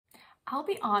I'll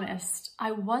be honest,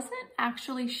 I wasn't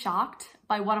actually shocked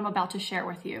by what I'm about to share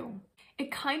with you.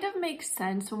 It kind of makes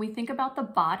sense when we think about the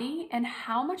body and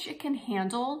how much it can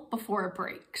handle before it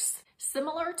breaks.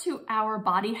 Similar to our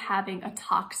body having a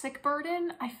toxic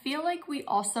burden, I feel like we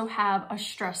also have a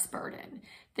stress burden.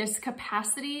 This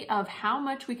capacity of how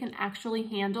much we can actually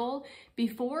handle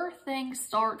before things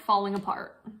start falling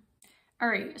apart. All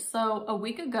right, so a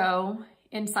week ago,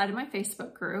 inside of my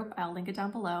Facebook group, I'll link it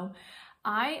down below,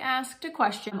 I asked a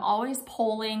question. I'm always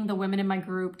polling the women in my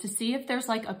group to see if there's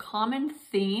like a common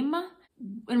theme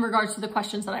in regards to the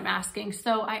questions that I'm asking.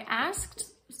 So I asked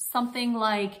something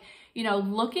like, you know,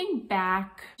 looking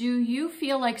back, do you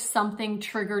feel like something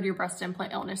triggered your breast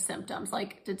implant illness symptoms?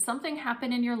 Like, did something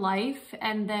happen in your life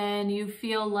and then you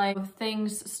feel like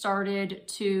things started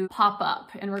to pop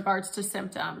up in regards to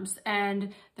symptoms?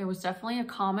 And there was definitely a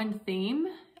common theme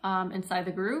inside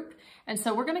the group. And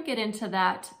so we're gonna get into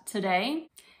that today.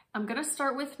 I'm gonna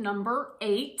start with number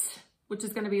 8, which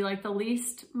is gonna be like the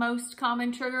least most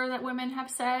common trigger that women have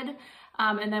said.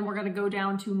 And then we're gonna go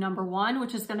down to number 1,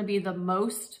 which is gonna be the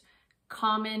most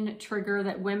common trigger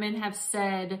that women have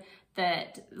said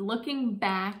that looking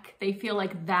back, they feel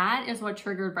like that is what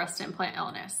triggered breast implant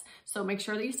illness. So make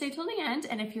sure that you stay till the end.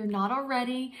 And if you're not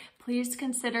already, please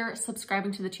consider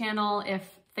subscribing to the channel. If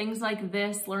things like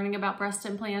this, learning about breast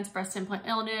implants, breast implant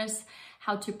illness,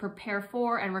 how to prepare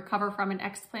for and recover from an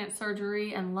explant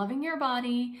surgery, and loving your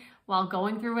body while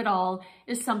going through it all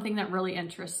is something that really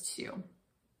interests you.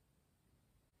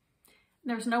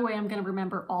 There's no way I'm gonna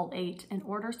remember all 8 in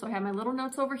order, so I have my little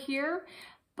notes over here.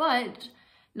 But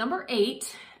number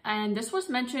 8, and this was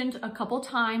mentioned a couple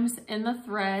times in the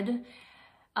thread,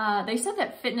 they said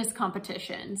that fitness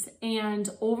competitions and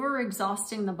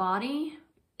over-exhausting the body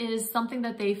is something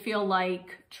that they feel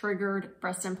like triggered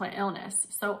breast implant illness.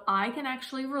 So I can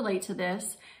actually relate to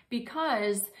this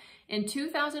because in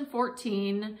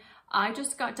 2014, I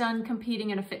just got done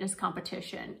competing in a fitness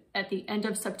competition at the end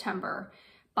of September.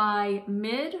 By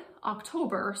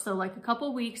mid-October, so like a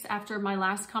couple weeks after my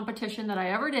last competition that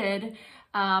I ever did,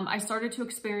 I started to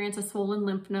experience a swollen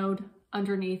lymph node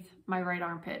underneath my right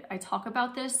armpit. I talk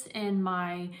about this in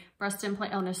my breast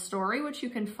implant illness story, which you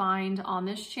can find on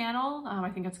this channel. I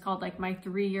think it's called like my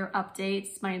 3-year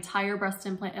updates, my entire breast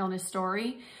implant illness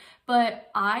story. But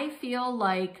I feel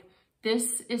like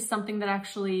this is something that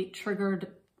actually triggered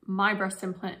my breast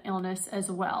implant illness as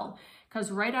well.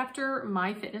 Because right after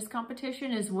my fitness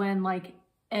competition is when like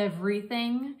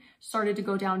everything started to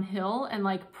go downhill, and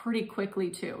like pretty quickly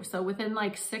too. So within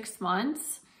like 6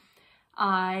 months,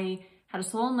 I had a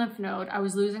swollen lymph node. I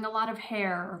was losing a lot of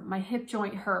hair. My hip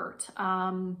joint hurt.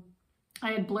 I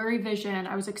had blurry vision.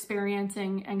 I was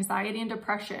experiencing anxiety and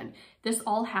depression. This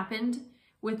all happened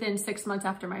within 6 months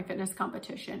after my fitness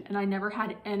competition. And I never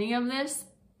had any of this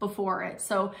before it.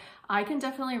 So I can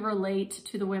definitely relate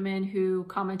to the women who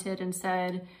commented and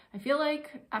said, I feel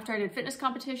like after I did fitness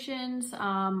competitions,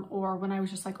 or when I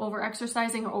was just like over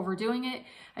exercising or overdoing it,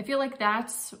 I feel like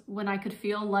that's when I could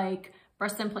feel like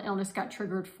breast implant illness got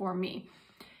triggered for me.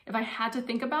 If I had to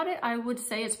think about it, I would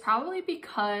say it's probably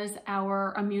because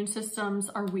our immune systems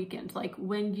are weakened. Like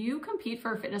when you compete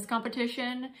for a fitness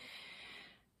competition,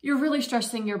 you're really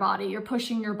stressing your body, you're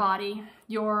pushing your body,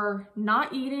 you're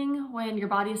not eating when your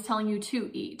body is telling you to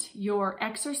eat, you're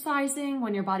exercising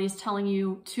when your body is telling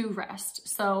you to rest.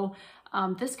 So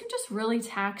this can just really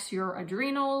tax your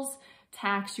adrenals,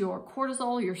 tax your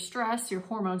cortisol, your stress, your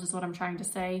hormones is what I'm trying to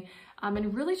say,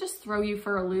 and really just throw you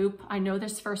for a loop. I know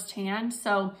this firsthand,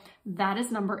 so that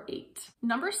is number 8.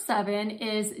 Number 7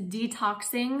 is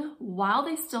detoxing while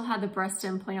they still had the breast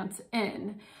implants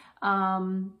in.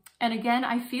 And again,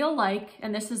 I feel like,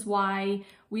 and this is why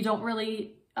we don't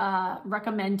really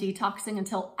recommend detoxing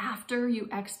until after you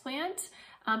explant,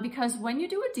 because when you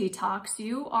do a detox,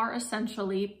 you are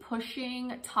essentially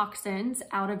pushing toxins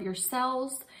out of your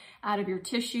cells, out of your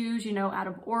tissues, you know, out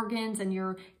of organs, and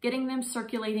you're getting them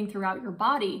circulating throughout your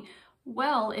body.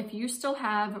 Well, if you still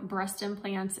have breast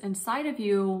implants inside of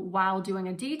you while doing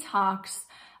a detox,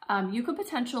 you could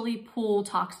potentially pull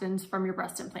toxins from your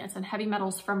breast implants and heavy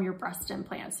metals from your breast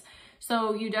implants.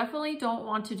 So you definitely don't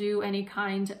want to do any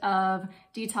kind of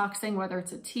detoxing, whether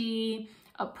it's a tea,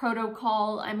 a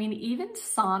protocol. I mean, even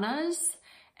saunas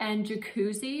and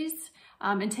jacuzzis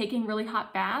and taking really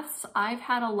hot baths. I've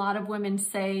had a lot of women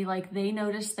say like they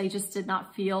noticed they just did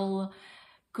not feel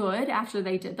good after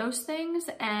they did those things.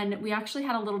 And we actually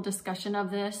had a little discussion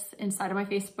of this inside of my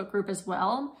Facebook group as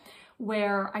well,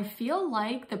 where I feel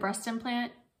like the breast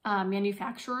implant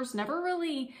manufacturers never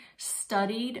really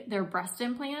studied their breast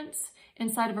implants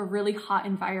inside of a really hot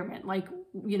environment, like,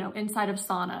 you know, inside of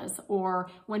saunas or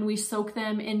when we soak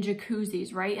them in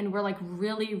jacuzzis, right? And we're like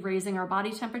really raising our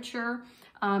body temperature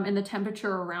and the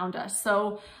temperature around us.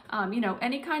 So, you know,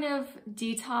 any kind of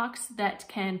detox that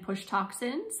can push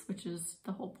toxins, which is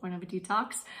the whole point of a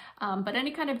detox, but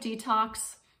any kind of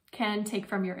detox can take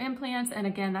from your implants. And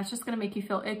again, that's just gonna make you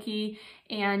feel icky.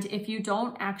 And if you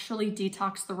don't actually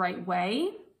detox the right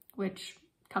way, which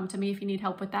come to me if you need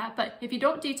help with that, but if you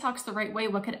don't detox the right way,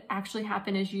 what could actually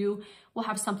happen is you will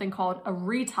have something called a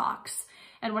retox.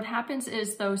 And what happens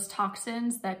is those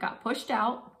toxins that got pushed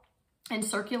out and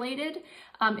circulated,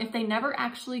 if they never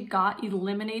actually got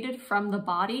eliminated from the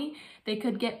body, they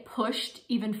could get pushed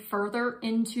even further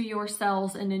into your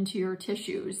cells and into your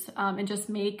tissues, and just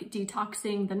make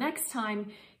detoxing the next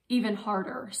time even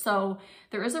harder. So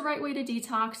there is a right way to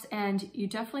detox, and you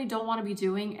definitely don't want to be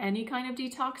doing any kind of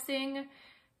detoxing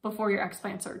before your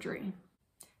explant surgery.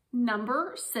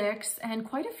 Number 6, and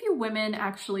quite a few women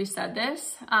actually said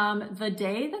this, the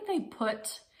day that they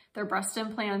put their breast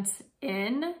implants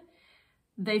in,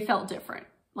 they felt different.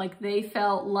 Like they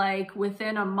felt like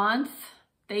within a month,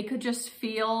 they could just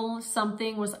feel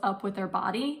something was up with their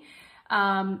body.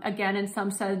 Again, and some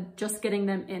said just getting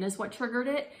them in is what triggered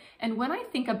it. And when I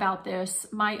think about this,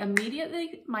 my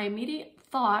immediate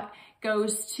thought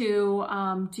goes to,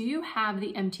 do you have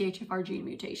the MTHFR gene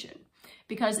mutation?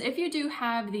 Because if you do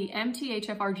have the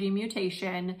MTHFR gene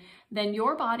mutation, then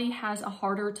your body has a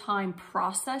harder time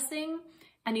processing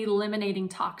and eliminating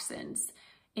toxins.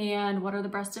 And what are the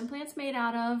breast implants made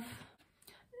out of?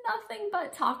 Nothing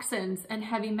but toxins and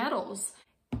heavy metals.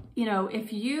 You know,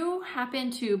 if you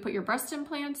happen to put your breast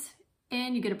implants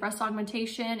in, you get a breast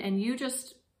augmentation and you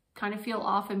just kind of feel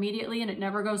off immediately and it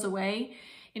never goes away,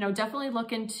 you know, definitely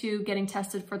look into getting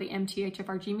tested for the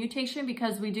MTHFR gene mutation,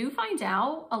 because we do find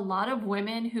out a lot of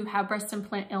women who have breast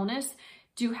implant illness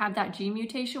do have that gene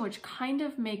mutation, which kind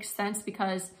of makes sense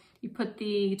because you put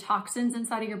the toxins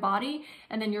inside of your body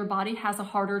and then your body has a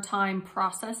harder time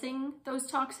processing those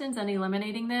toxins and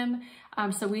eliminating them.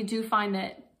 So we do find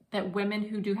that women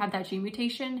who do have that gene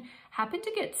mutation happen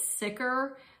to get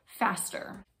sicker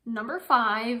faster. Number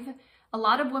 5, a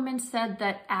lot of women said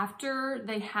that after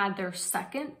they had their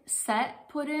second set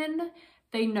put in,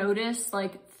 they noticed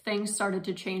like things started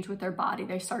to change with their body.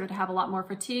 They started to have a lot more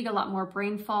fatigue, a lot more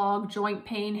brain fog, joint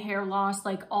pain, hair loss,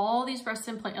 like all these breast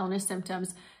implant illness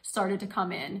symptoms started to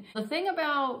come in. The thing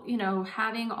about, you know,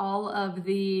 having all of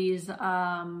these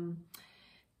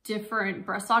different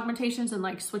breast augmentations and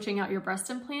like switching out your breast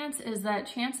implants is that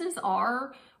chances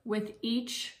are with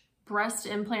each breast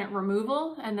implant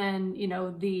removal and then, you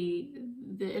know, the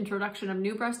introduction of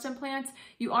new breast implants,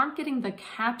 you aren't getting the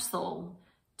capsule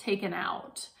taken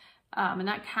out. And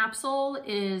that capsule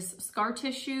is scar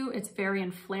tissue. It's very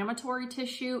inflammatory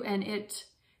tissue, and it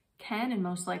can and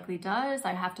most likely does,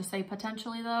 I have to say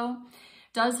potentially though,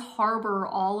 does harbor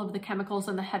all of the chemicals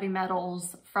and the heavy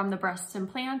metals from the breast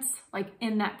implants like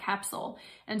in that capsule.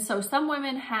 And so some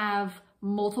women have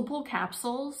multiple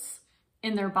capsules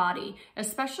in their body,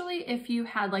 especially if you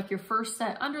had like your first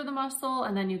set under the muscle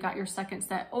and then you got your second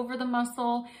set over the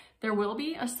muscle. There will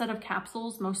be a set of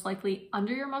capsules most likely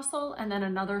under your muscle and then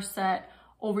another set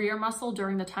over your muscle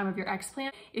during the time of your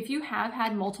explant. If you have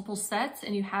had multiple sets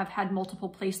and you have had multiple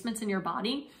placements in your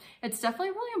body, it's definitely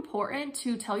really important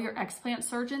to tell your explant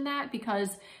surgeon that,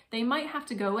 because they might have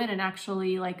to go in and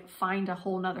actually like find a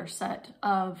whole nother set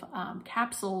of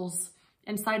capsules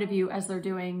inside of you as they're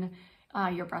doing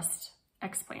your breast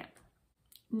explant.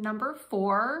 Number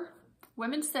 4,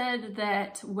 women said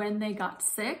that when they got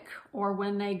sick or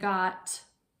when they got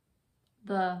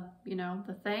the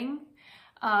thing,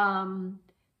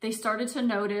 they started to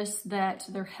notice that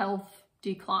their health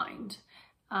declined.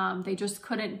 They just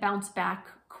couldn't bounce back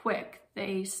quick.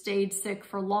 They stayed sick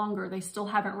for longer. They still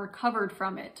haven't recovered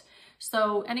from it.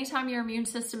 So anytime your immune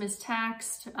system is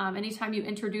taxed, anytime you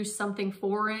introduce something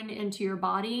foreign into your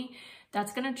body,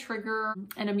 that's going to trigger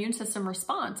an immune system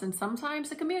response. And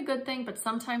sometimes it can be a good thing, but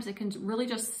sometimes it can really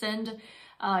just send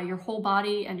your whole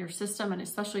body and your system, and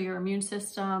especially your immune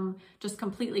system, just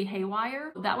completely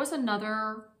haywire. That was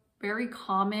another very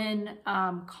common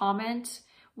comment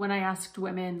when I asked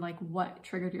women like what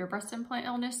triggered your breast implant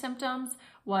illness symptoms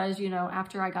was, you know,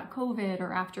 after I got COVID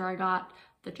or after I got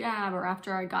the jab or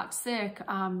after I got sick.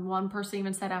 One person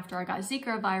even said after I got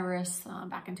Zika virus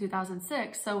back in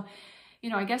 2006. So, you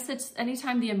know, I guess it's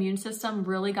anytime the immune system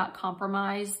really got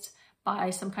compromised by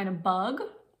some kind of bug,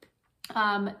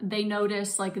 they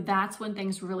noticed like that's when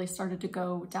things really started to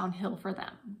go downhill for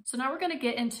them. So now we're going to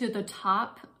get into the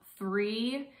top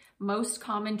 3 most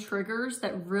common triggers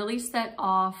that really set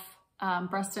off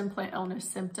breast implant illness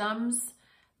symptoms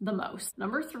the most.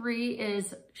 Number 3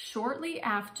 is shortly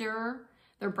after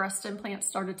their breast implant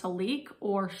started to leak,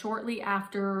 or shortly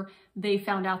after they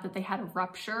found out that they had a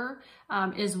rupture,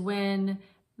 is when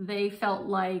they felt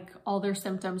like all their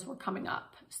symptoms were coming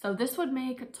up. So this would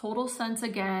make total sense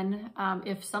again.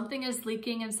 If something is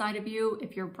leaking inside of you,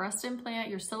 if your breast implant,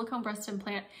 your silicone breast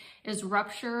implant is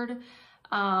ruptured,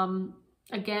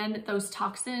 again, those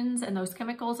toxins and those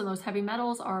chemicals and those heavy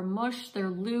metals are mush, they're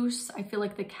loose. I feel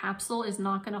like the capsule is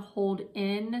not gonna hold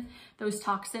in those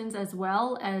toxins as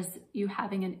well as you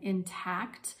having an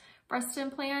intact breast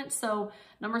implant. So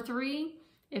number 3,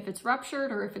 if it's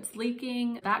ruptured or if it's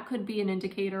leaking, that could be an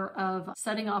indicator of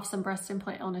setting off some breast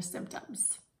implant illness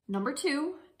symptoms. Number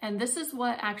 2, and this is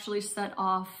what actually set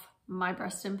off my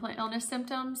breast implant illness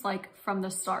symptoms, like from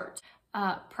the start,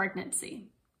 pregnancy,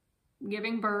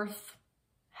 giving birth,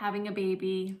 having a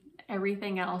baby,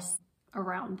 everything else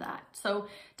around that. So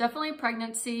definitely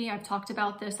pregnancy. I've talked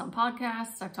about this on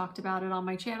podcasts. I've talked about it on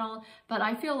my channel, but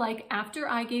I feel like after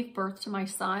I gave birth to my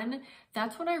son,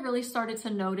 that's when I really started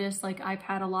to notice like I've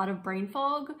had a lot of brain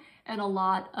fog and a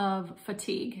lot of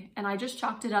fatigue. And I just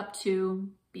chalked it up to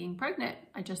being pregnant.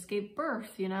 I just gave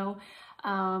birth, you know,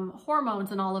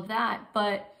 hormones and all of that.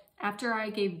 But after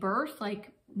I gave birth,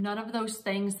 like none of those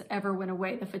things ever went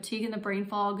away. The fatigue and the brain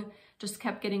fog just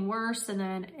kept getting worse. And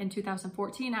then in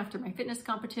 2014, after my fitness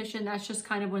competition, that's just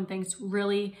kind of when things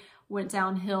really went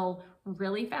downhill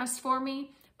really fast for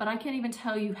me. But I can't even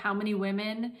tell you how many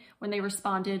women, when they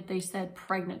responded, they said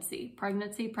pregnancy.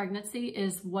 Pregnancy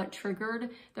is what triggered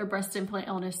their breast implant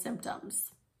illness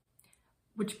symptoms.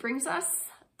 Which brings us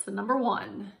to number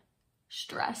 1,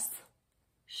 stress.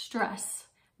 Stress.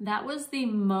 That was the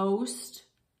most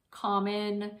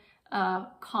common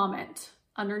comment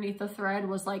underneath the thread,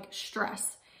 was like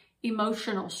stress,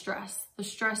 emotional stress, the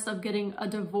stress of getting a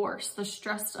divorce, the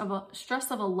stress of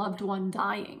a loved one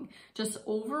dying, just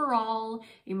overall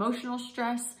emotional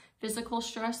stress, physical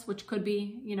stress, which could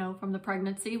be, you know, from the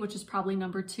pregnancy, which is probably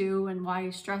number 2, and why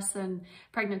stress and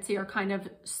pregnancy are kind of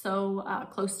so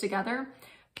close together.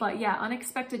 But yeah,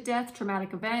 unexpected death,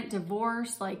 traumatic event,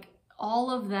 divorce, like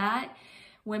all of that,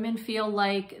 women feel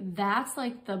like that's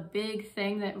like the big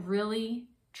thing that really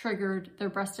triggered their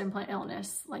breast implant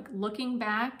illness. Like looking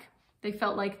back, they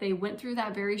felt like they went through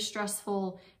that very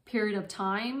stressful period of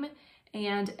time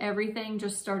and everything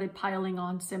just started piling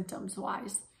on symptoms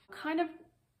wise. Kind of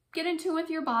get in tune with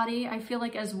your body. I feel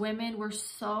like as women, we're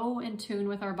so in tune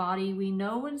with our body. We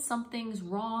know when something's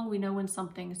wrong. We know when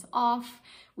something's off.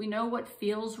 We know what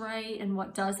feels right and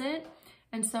what doesn't.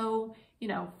 And so, you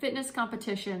know, fitness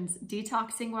competitions,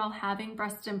 detoxing while having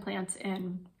breast implants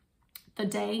in, the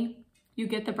day you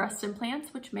get the breast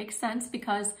implants, which makes sense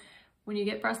because when you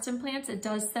get breast implants, it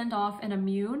does send off an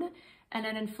immune and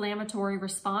an inflammatory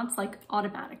response, like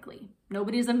automatically.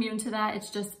 Nobody's immune to that. It's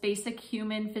just basic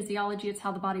human physiology. It's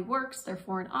how the body works. They're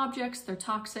foreign objects, they're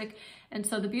toxic. And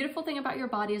so the beautiful thing about your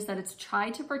body is that it's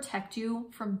tried to protect you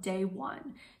from day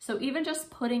 1. So even just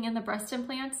putting in the breast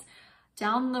implants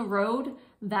down the road,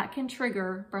 that can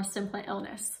trigger breast implant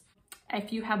illness.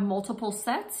 If you have multiple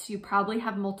sets, you probably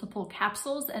have multiple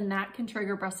capsules, and that can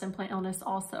trigger breast implant illness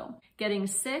also. Getting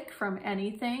sick from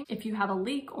anything, if you have a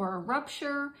leak or a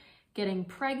rupture, getting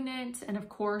pregnant, and of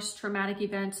course, traumatic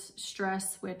events,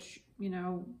 stress, which, you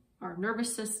know, our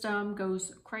nervous system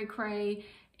goes cray-cray,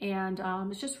 and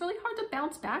it's just really hard to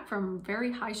bounce back from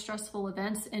very high stressful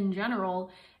events in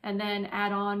general, and then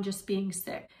add on just being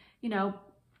sick. You know,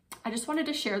 I just wanted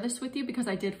to share this with you because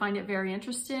I did find it very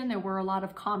interesting. There were a lot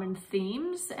of common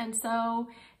themes. And so,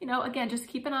 you know, again, just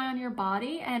keep an eye on your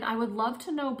body. And I would love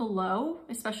to know below,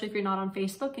 especially if you're not on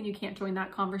Facebook and you can't join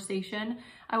that conversation,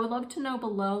 I would love to know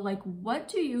below, like, what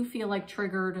do you feel like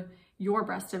triggered your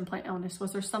breast implant illness?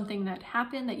 Was there something that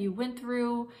happened that you went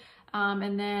through?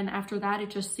 And then after that,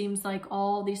 it just seems like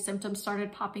all these symptoms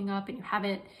started popping up and you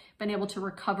haven't been able to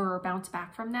recover or bounce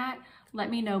back from that. Let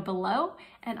me know below,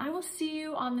 and I will see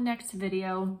you on the next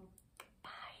video.